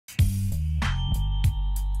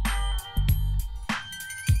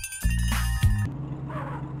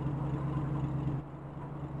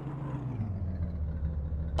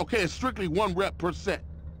Okay, it's strictly 1 rep per set.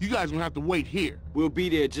 You guys gonna have to wait here. We'll be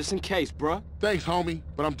there just in case, bruh. Thanks, homie,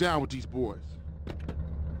 but I'm down with these boys.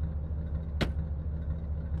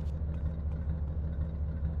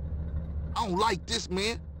 I don't like this,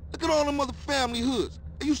 man. Look at all them other family hoods.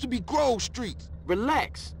 They used to be Grove Streets.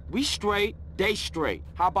 Relax. We straight, they straight.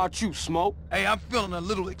 How about you, Smoke? Hey, I'm feeling a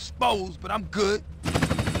little exposed, but I'm good. This is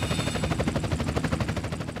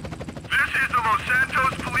the Los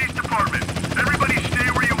Santos Police Department. Everybody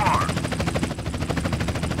stay where you are.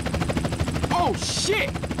 Oh, shit!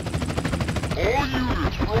 All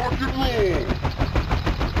units, rock and roll!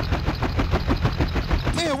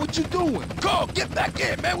 Man, what you doing? Go, get back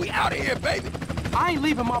in, man. We out of here, baby. I ain't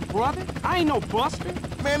leaving my brother. I ain't no buster.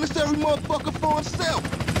 Man, it's every motherfucker for himself.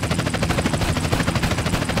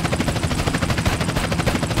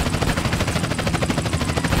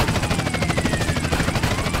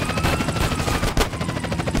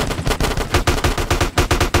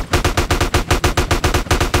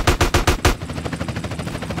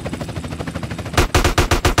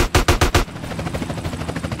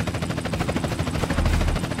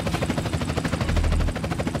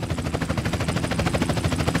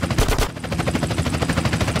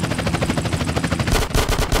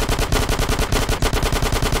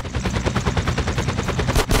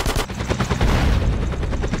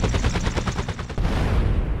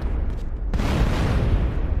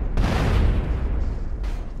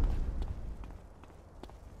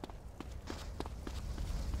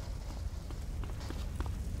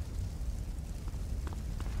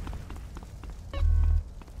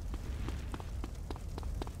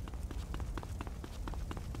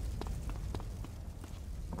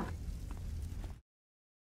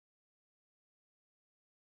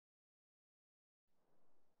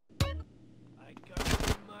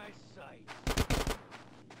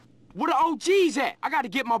 Where the OGs at? I gotta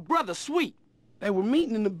get my brother Sweet. They were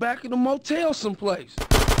meeting in the back of the motel someplace.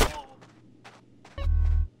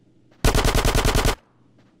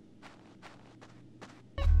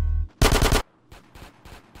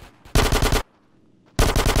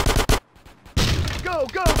 Go,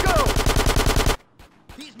 go, go!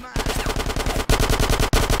 He's mine.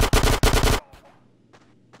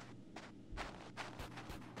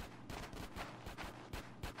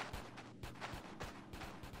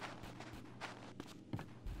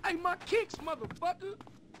 Hey, my kicks, motherfucker!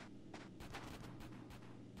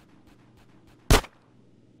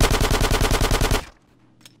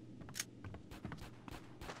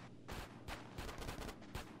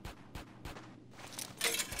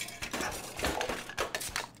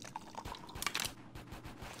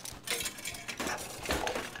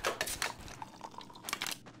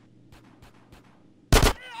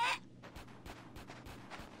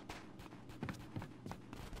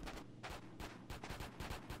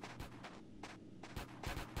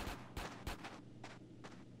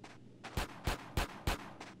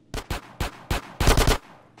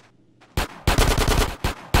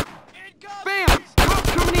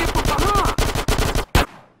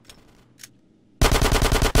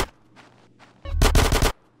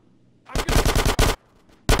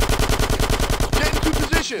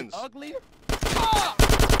 Uglier? Oh!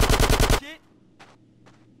 Shit!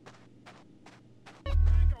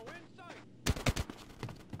 Tango in sight.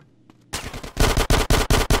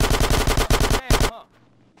 Damn, huh?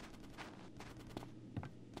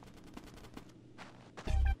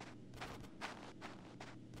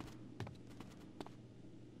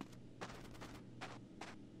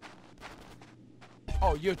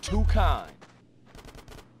 Oh, you're too kind.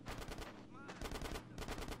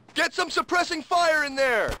 Get some suppressing fire in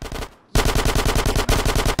there!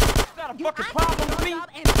 Got a fucking problem with me?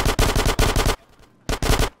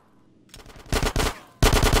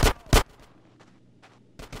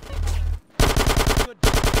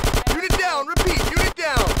 Unit down! Repeat! Unit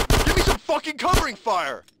down! Give me some fucking covering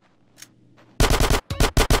fire!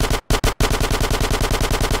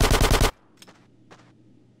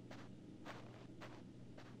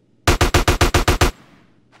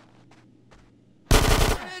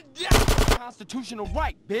 Constitutional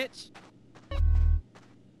right, bitch.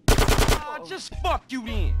 Just fuck you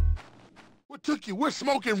then. What took you? We're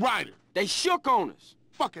smoking Ryder. They shook on us.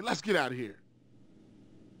 Fuck it, let's get out of here.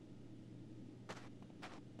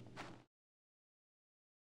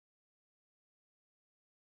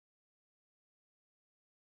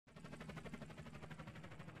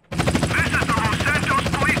 This is the Los Santos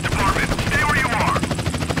Police Department. Stay where you are.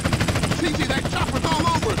 CJ, that chopper's all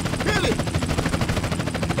over us. Hit it!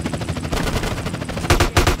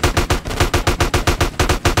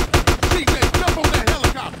 CJ, jump on that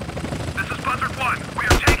helicopter. This is Buzzard 1. We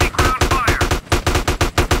are taking ground fire.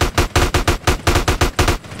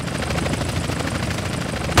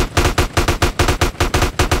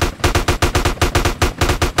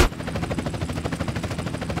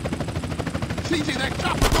 CJ, that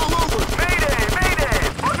chopper's all over us. Mayday! Mayday!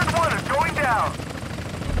 Buzzard 1 is going down!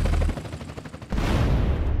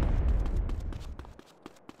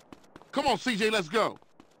 Come on, CJ, let's go.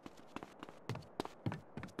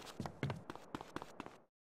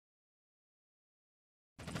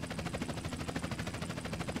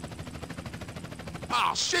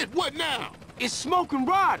 Oh, shit, what now? It's Smoke and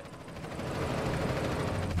Ryder.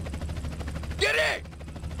 Get in!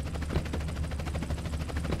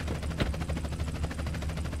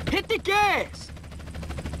 Hit the gas.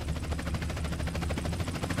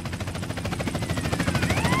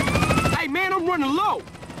 Hey, man, I'm running low.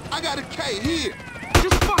 I got a K here.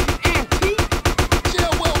 This fucking antique.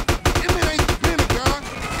 Yeah, well, Emmett ain't the Pentagon.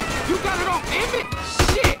 You got it off Emmett?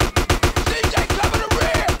 Shit. CJ, cover the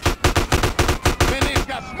rear! Man, they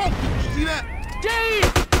got smoke. You see that?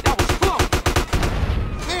 Damn, that was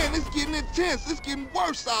close. Man, it's getting intense. It's getting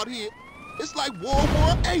worse out here. It's like World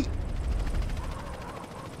War VIII.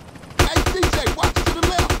 Hey, CJ, watch to the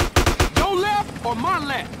left. Your left or my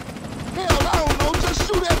left? Hell, I don't know. Just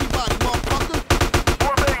shoot everybody, motherfucker.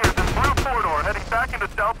 4 bangers in blue corridor heading back into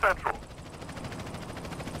South Central.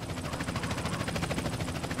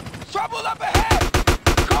 Trouble up ahead!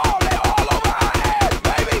 Call, they all over our ass,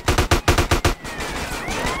 baby!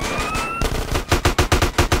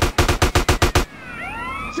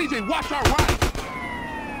 CJ, watch our right!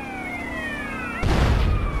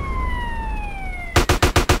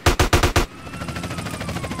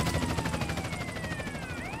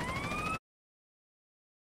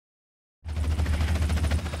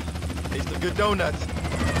 Taste some good donuts.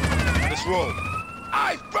 Let's roll.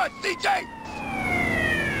 Eyes front, CJ!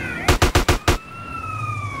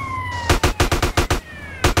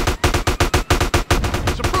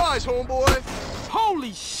 Surprise, homeboy!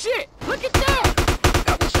 Holy shit, look at that.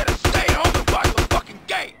 Now we should have stayed home and watched the fucking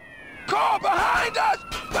game! Call behind us!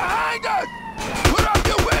 Behind us! Put up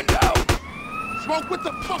your window! Smoke, what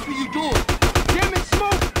the fuck are you doing? Damn it,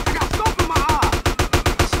 Smoke, I got soap in my eye.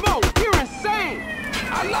 Smoke, you're insane.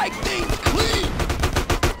 I like things clean!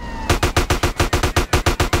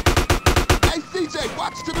 Hey, CJ,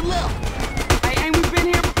 watch to the left! Hey, ain't we been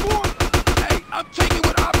here before? Hey, I'm taking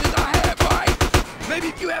what options I have, all right? Maybe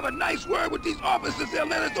if you have a nice word with these officers, they'll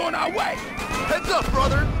let us on our way. Heads up,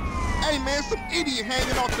 brother! Hey, man, some idiot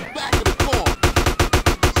hanging off the back of the car.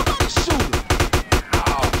 Somebody shoot him.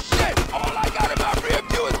 Oh, shit! All I got in my rear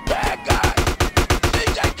view is bad guys.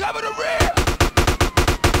 CJ, cover the rear!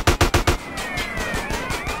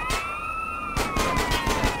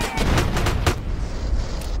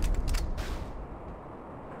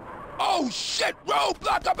 Oh, shit!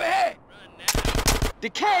 Roadblock up ahead! The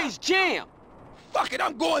K's jammed. Fuck it,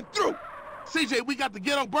 I'm going through! CJ, we got the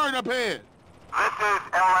ghetto bird up ahead. This is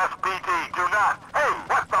LSPD. Do not. Hey,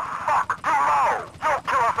 what the fuck? Too low. You'll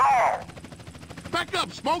kill us all. Back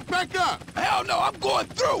up, Smoke, back up! Hell no, I'm going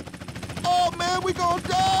through! Oh, man, we gonna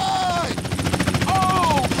die!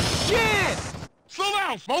 Oh, shit. Slow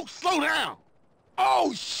down, Smoke, slow down!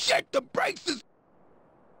 Oh, shit, the brakes is...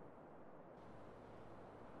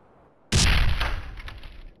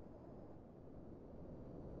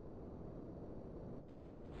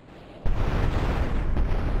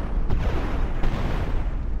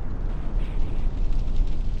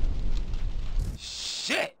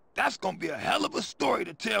 Shit, that's gonna be a hell of a story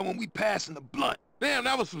to tell when we passing the blunt. Damn,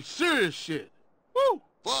 that was some serious shit. Woo!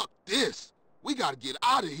 Fuck this. We gotta get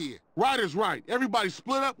out of here. Ryder's right. Everybody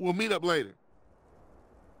split up, we'll meet up later.